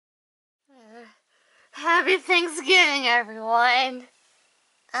Happy Thanksgiving, everyone.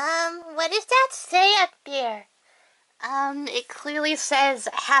 What does that say up here? It clearly says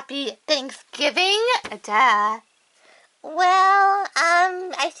Happy Thanksgiving. Duh. Well,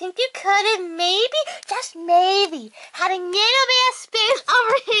 I think you could have maybe, just maybe, had a little bit of space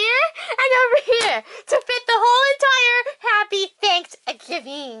over here and over here to fit the whole entire Happy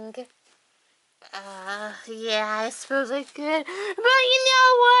Thanksgiving. Yeah, I suppose I could. But you know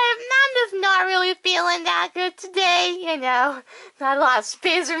what? I'm just not really feeling that good today, not a lot of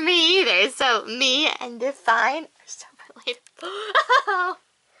space for me either, so me and Define are so relatable.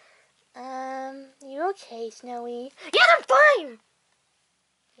 You okay, Snowy? Yes, I'm fine!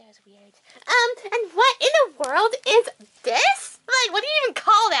 That was weird. And what in the world is this? Like, what do you even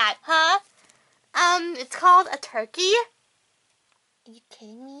call that, huh? It's called a turkey. Are you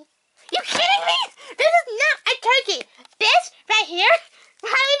kidding me? You kidding me? This is not a turkey. This right here, I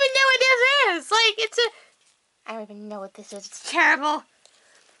don't even know what this is. Like, I don't even know what this is. It's terrible.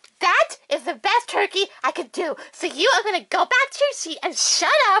 That is the best turkey I could do. So you are going to go back to your seat and shut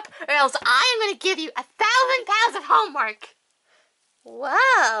up, or else I am going to give you 1,000 pounds of homework.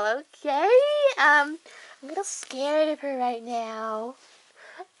 Wow, okay. I'm a little scared of her right now.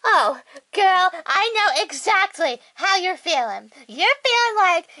 Oh, girl, I know exactly how you're feeling. You're feeling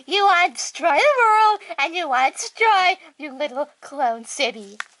like you want to destroy the world and you want to destroy your little clone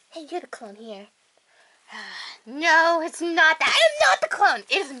city. Hey, you're the clone here. No, it's not that. I am not the clone.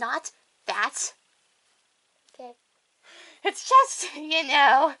 It is not that. Okay. It's just,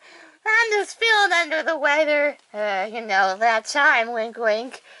 I'm just feeling under the weather. That time, wink,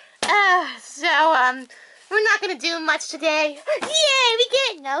 wink. We're not gonna do much today. Yay, we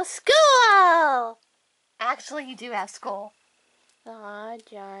get no school! Actually, you do have school. Aw,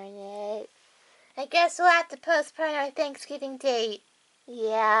 darn it. I guess we'll have to postpone our Thanksgiving date.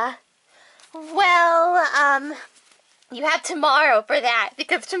 Yeah. Well, you have tomorrow for that,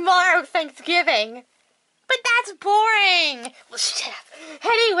 because tomorrow's Thanksgiving. But that's boring! Well, shut up.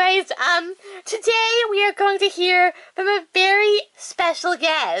 Anyways, today we are going to hear from a very special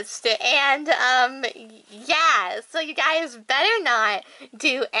guest. And, yeah, so you guys better not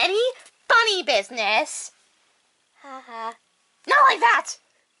do any funny business. Haha. Not like that!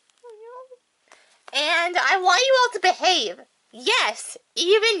 And I want you all to behave. Yes,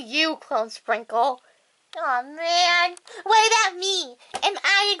 even you, Clone Sprinkle. Aw, man. What about me? Am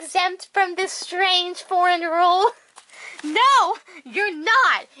I exempt from this strange foreign rule? No, you're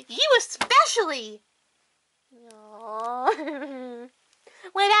not. You especially. Aww.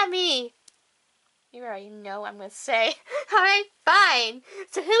 What about me? You already know what I'm going to say. Alright, fine.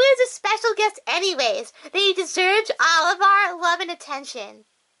 So who is a special guest anyways? They deserve all of our love and attention.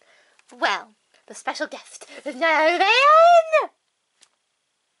 Well, the special guest is none other than...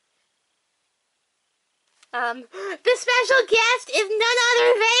 the special guest is none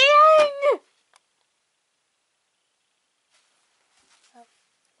other than...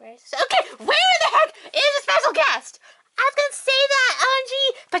 Okay, where the heck is the special guest? I was gonna say that, OMG,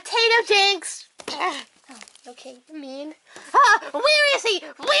 Potato Jinx. Oh, okay, mean. Where is he?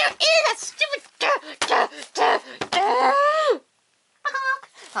 Where is that stupid...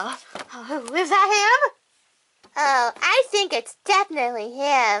 Is that him? Oh, I think it's definitely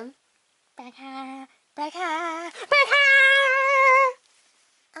him.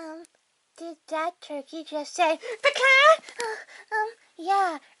 Did that turkey just say,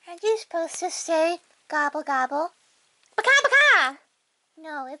 yeah, aren't you supposed to say gobble gobble? Baka baka!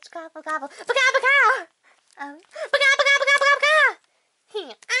 No, it's gobble gobble. Baka baka! Baka baka baka baka baka!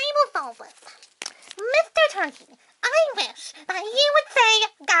 Here, I will solve this. Mr. Turkey, I wish that you would say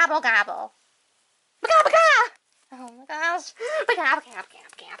gobble gobble. Baka baka! Oh my gosh. Baka baka baka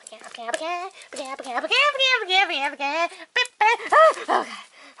baka baka baka baka baka baka baka baka baka.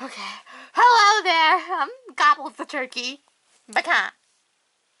 Okay. Hello there. Gobbles the turkey. Baka.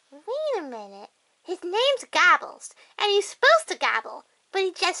 Wait a minute. His name's Gobbles, and he's supposed to gobble, but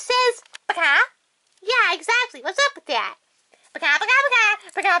he just says baka. Yeah, exactly. What's up with that? Baka baka baka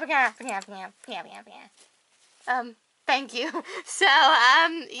baka baka baka baka baka baka. Thank you. So,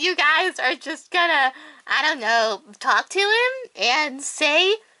 you guys are just gonna, I don't know, talk to him and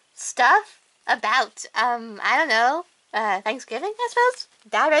say stuff about, I don't know, Thanksgiving, I suppose?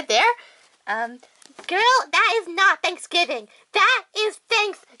 That right there? Girl, that is not Thanksgiving. That is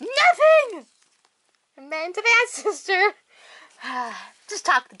nothing! And then to that, sister. Just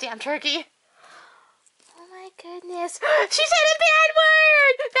talk the damn turkey. Oh my goodness. She said a bad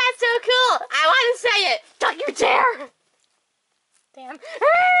word! That's so cool! I want to say it! Don't you dare! Damn.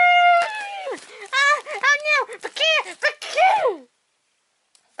 Oh no! Baka!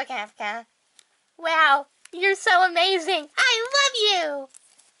 Baka! Baka! Wow, you're so amazing. I love you.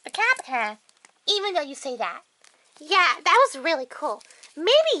 Baka, even though you say that. Yeah, that was really cool.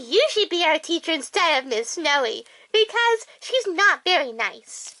 Maybe you should be our teacher instead of Miss Snowy, because she's not very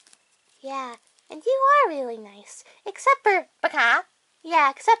nice. Yeah, and you are really nice. Except for Baka. Yeah,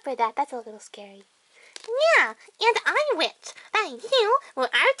 except for that. That's a little scary. Yeah, and I wish that you were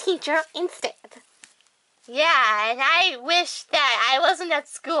our teacher instead. Yeah, and I wish that I wasn't at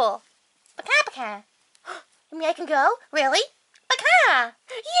school. Baka. You mean I can go? Really? Baka!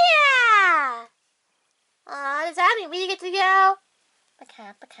 Yeah! Does that mean we get to go?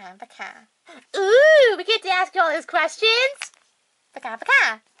 Baka. Ooh, we get to ask you all those questions?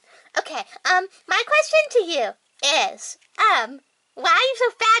 Baka. Okay, my question to you is, why are you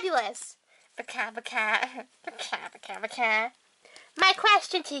so fabulous? Baka. My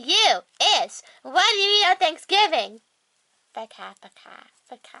question to you is, what do you eat on Thanksgiving? Baka.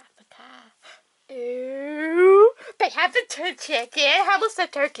 Ooh, they have the chicken. Almost the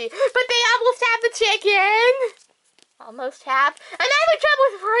turkey, but they almost have the chicken. Almost have. I'm having trouble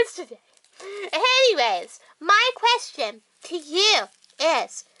with words today. Anyways, my question to you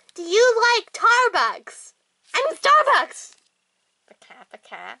is, do you like Starbucks? I mean Starbucks.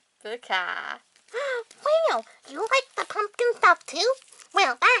 Baka. Well, you like the pumpkin stuff too?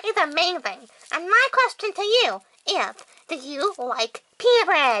 Well, that is amazing. And my question to you is, do you like peanut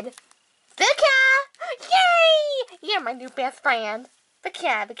bread? Baka! Yay! You're my new best friend.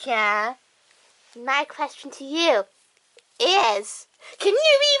 Baka. My question to you is, can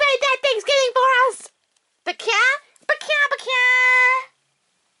you rewrite that Thanksgiving for us? Baka.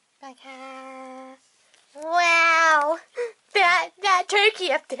 Wow, that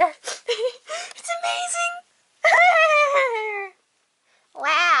turkey up there, it's amazing.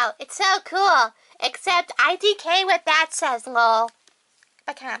 Wow, it's so cool. Except IDK what that says, lol.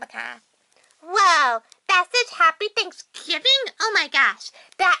 Baka. Whoa, that's such happy Thanksgiving. Oh my gosh,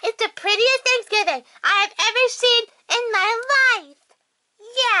 that is the prettiest Thanksgiving I've ever seen in my life.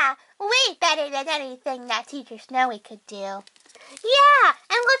 Yeah, way better than anything that Teacher Snowy could do. Yeah,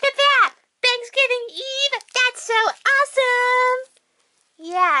 and look at that! Thanksgiving Eve! That's so awesome!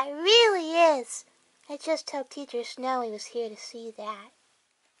 Yeah, it really is. I just hope Teacher Snowy was here to see that.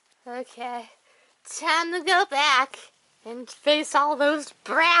 Okay, time to go back and face all those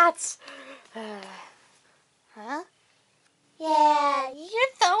brats. Huh? Yeah,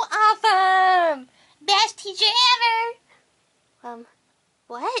 you're so awesome! Best teacher ever!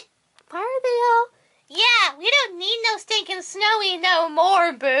 What? Why are they all... Yeah, we don't need no stinking Snowy no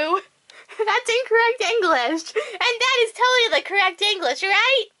more, boo. That's incorrect English. And that is totally the correct English,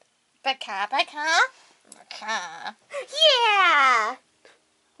 right? Baka. Yeah!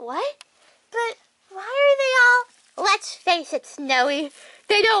 What? But why are they all... Let's face it, Snowy.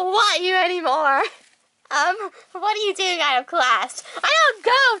 They don't want you anymore. What are you doing out of class? I don't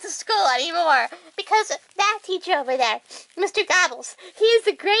go to school anymore because that teacher over there, Mr. Gobbles, he is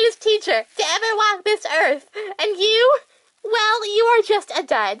the greatest teacher to ever walk this earth. And you, well, you are just a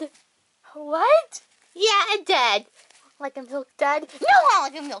dud. What? Yeah, a dud. Like a milk dud? No,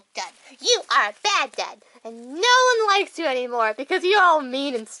 like a milk dud. You are a bad dud. And no one likes you anymore because you're all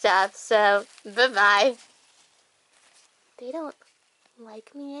mean and stuff, so bye-bye. They don't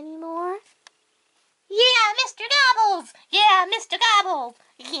like me anymore? Yeah, Mr. Gobbles! Yeah, Mr. Gobbles!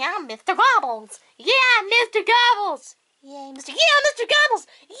 Yeah, Mr. Gobbles! Yeah, Mr. Gobbles! Yeah, Mr. Gobbles!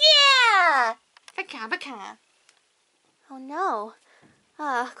 Yeah! Baka. Oh no.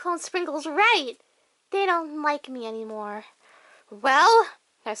 Clone Sprinkle's right. They don't like me anymore. Well,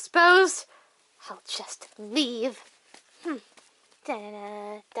 I suppose I'll just leave.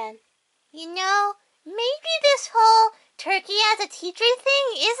 Dun. You know, maybe this whole turkey as a teacher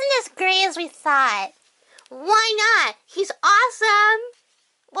thing isn't as great as we thought. Why not? He's awesome.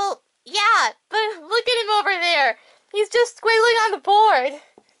 Well, yeah, but look at him over there. He's just squiggling on the board.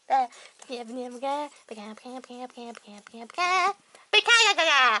 15. Yeah,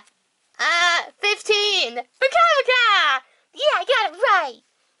 I got it right.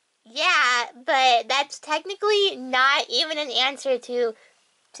 Yeah, but that's technically not even an answer to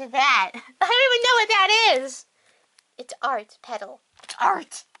that. I don't even know what that is. It's art, Petal. It's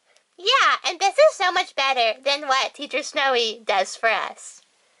art. Yeah, and this is so much better than what Teacher Snowy does for us.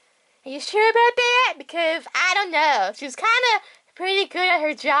 Are you sure about that? Because, I don't know, she's kind of pretty good at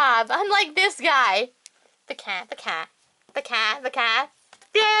her job, unlike this guy. Baka.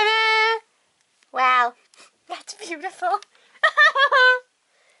 Wow, that's beautiful.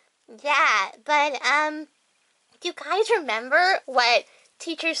 Yeah, but, do you guys remember what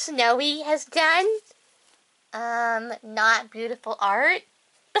Teacher Snowy has done? Not beautiful art?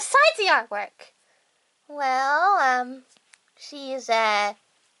 Besides the artwork, Well, she's, read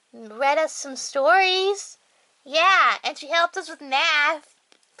us some stories. Yeah, and she helped us with math.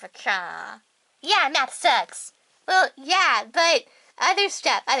 Yeah, math sucks. Well, yeah, but other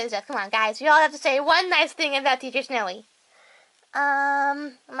stuff. Come on, guys. You all have to say one nice thing about Teacher Snowy.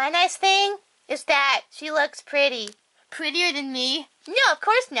 My nice thing is that she looks pretty. Prettier than me? No, of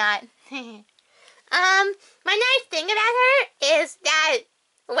course not. My nice thing about her is that,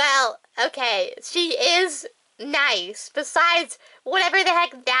 well, okay, she is nice. Besides whatever the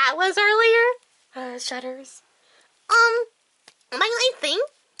heck that was earlier. Shudders. My nice thing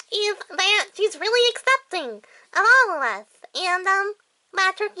is that she's really accepting of all of us. And,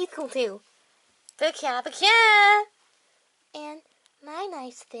 my turkey's cool too. Baka. And my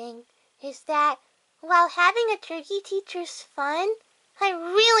nice thing is that while having a turkey teacher's fun, I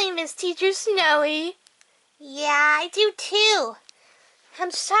really miss Teacher Snowy. Yeah, I do too.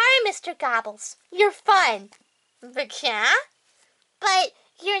 I'm sorry, Mr. Gobbles. You're fun. Baka? But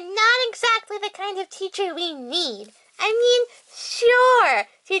you're not exactly the kind of teacher we need. I mean, sure,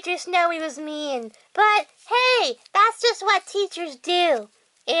 Teacher Snowy was mean, but hey, that's just what teachers do.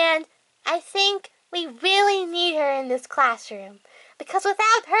 And I think we really need her in this classroom, because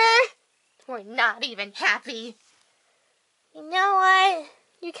without her, we're not even happy. You know what?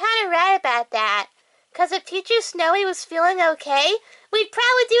 You're kind of right about that. Because if Teacher Snowy was feeling okay, we'd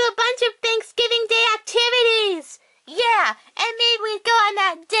probably do a bunch of Thanksgiving Day activities. Yeah, and maybe we'd go on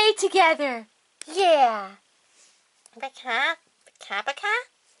that day together. Yeah. Baka?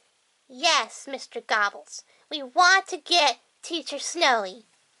 Yes, Mr. Gobbles. We want to get Teacher Snowy.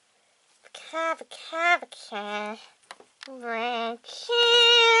 Baka.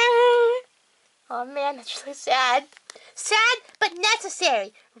 Oh man, that's really sad. Sad, but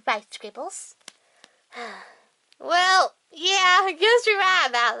necessary. Right, Scribbles? Well, yeah, I guess you're right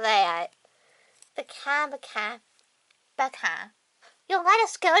about that. Baka. You'll let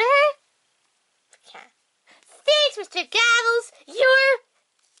us go to her? Baka. Thanks, Mr. Gobbles. You're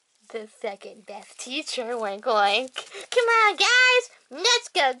the second best teacher, wink wink. Come on, guys. Let's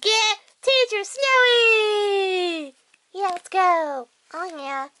go get Teacher Snowy. Yeah, let's go. Oh,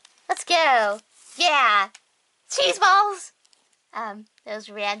 yeah. Let's go. Yeah. Cheese balls. That was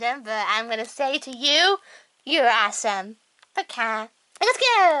random, but I'm going to say to you, you're awesome. Okay. Let's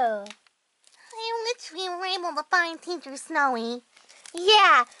go. I literally were able to find Teacher Snowy.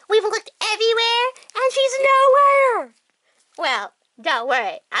 Yeah, we've looked everywhere, and she's nowhere. Well, don't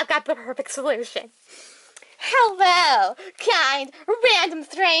worry. I've got the perfect solution. Hello, kind, random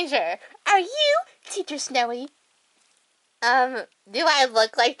stranger. Are you Teacher Snowy? Do I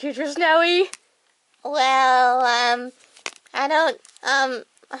look like Teacher Snowy? Well, I don't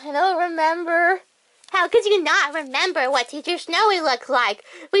remember. How could you not remember what Teacher Snowy looks like?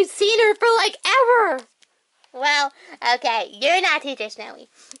 We've seen her for like ever. Well, okay, you're not Teacher Snowy.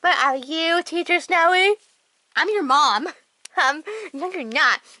 But are you Teacher Snowy? I'm your mom. No, you're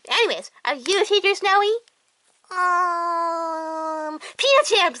not. Anyways, are you Teacher Snowy? Peanut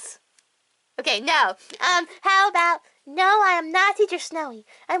chips. Okay, no. How about, no, I am not Teacher Snowy,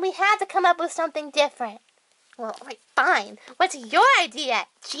 and we have to come up with something different. Well, alright, fine. What's your idea,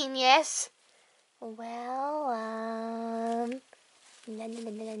 genius? Well,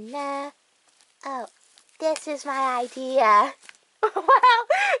 Oh, this is my idea. Well,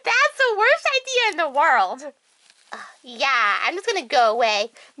 that's the worst idea in the world. Yeah, I'm just gonna go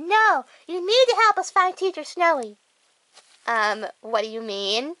away. No, you need to help us find Teacher Snowy. What do you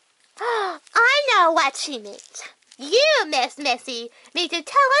mean? I know what she means. You, Miss Missy, need to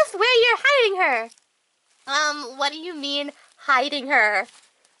tell us where you're hiding her. What do you mean, hiding her?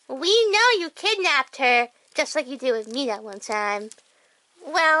 We know you kidnapped her, just like you did with me that one time.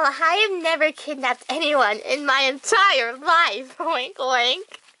 Well, I have never kidnapped anyone in my entire life, oink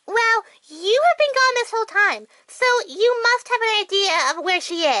oink. Well, you have been gone this whole time, so you must have an idea of where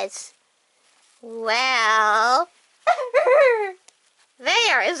she is. Well...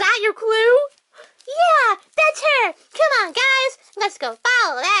 There, is that your clue? Yeah, that's her. Come on, guys. Let's go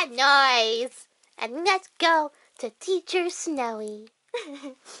follow that noise. And let's go to Teacher Snowy.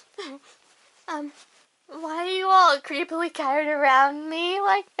 Why are you all creepily gathered around me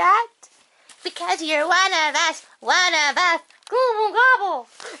like that? Because you're one of us. Gobble, gobble.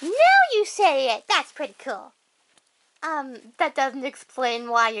 Now you say it. That's pretty cool. That doesn't explain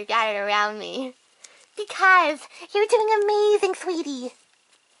why you're gathered around me. Because you're doing amazing, sweetie.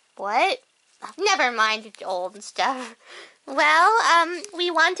 What? Never mind, you're old and stuff. Well,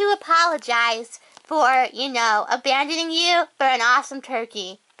 we want to apologize for, abandoning you for an awesome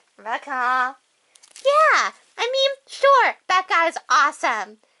turkey. Becca. Yeah, I mean, sure, that guy's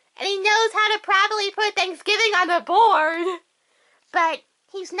awesome. and he knows how to properly put Thanksgiving on the board. But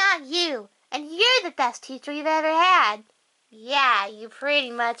he's not you, and you're the best teacher we've ever had. Yeah, you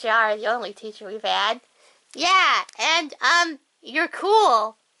pretty much are the only teacher we've had. Yeah, and, you're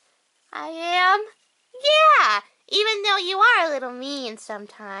cool. I am? Yeah, even though you are a little mean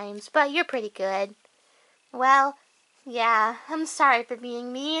sometimes, but you're pretty good. Well, yeah, I'm sorry for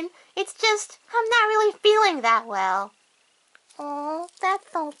being mean. It's just, I'm not really feeling that well. Oh,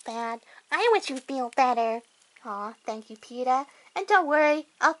 that's so sad. I wish you'd feel better. Aw, thank you, PETA. And don't worry,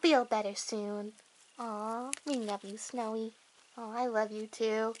 I'll feel better soon. Aw, we love you, Snowy. Oh, I love you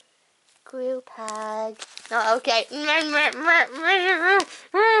too. Group hug. Oh, okay.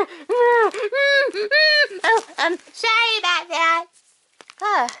 Oh, sorry about that.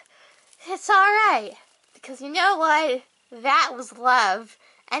 It's alright. Because you know what? That was love.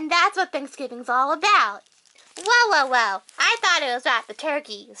 And that's what Thanksgiving's all about. Whoa. I thought it was about the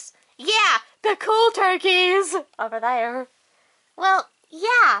turkeys. Yeah, the cool turkeys over there. Well,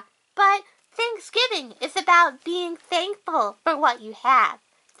 yeah, but Thanksgiving is about being thankful for what you have.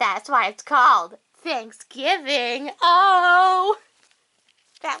 That's why it's called Thanksgiving. Oh,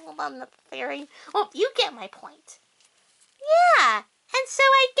 that was unnecessary. Well, you get my point. Yeah, and so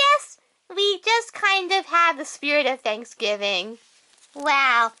I guess we just kind of have the spirit of Thanksgiving.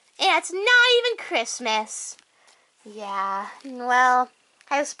 Wow, and it's not even Christmas. Yeah, well,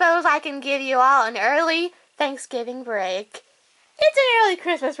 I suppose I can give you all an early Thanksgiving break. It's an early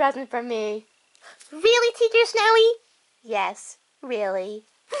Christmas present from me. Really, Teacher Snowy? Yes, really.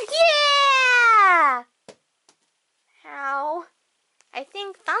 Yeah! Ow. I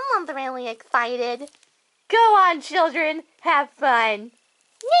think someone's really excited. Go on, children. Have fun.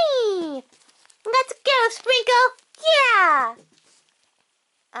 Whee! Let's go, Sprinkle. Yeah!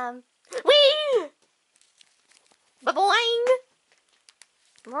 Whee! Ba-boing!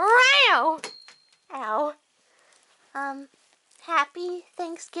 Meow! Ow. Happy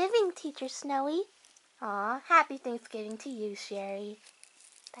Thanksgiving, Teacher Snowy. Aw, happy Thanksgiving to you, Sherry.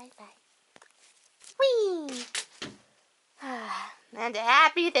 Bye-bye. Whee! And a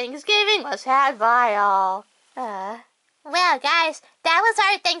happy Thanksgiving was had by all. Well, guys, that was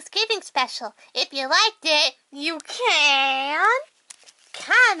our Thanksgiving special. If you liked it, you can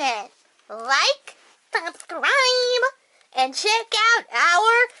comment, like, subscribe, and check out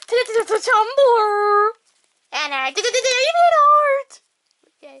our Tumblr and our art.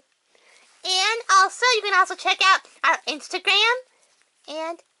 Okay. And also, you can also check out our Instagram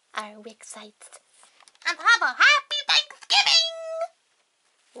and our website. And have a happy Thanksgiving!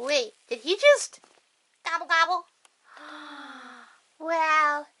 Wait, did he just gobble gobble?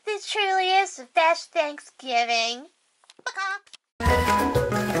 Wow, this truly is the best Thanksgiving. Baka.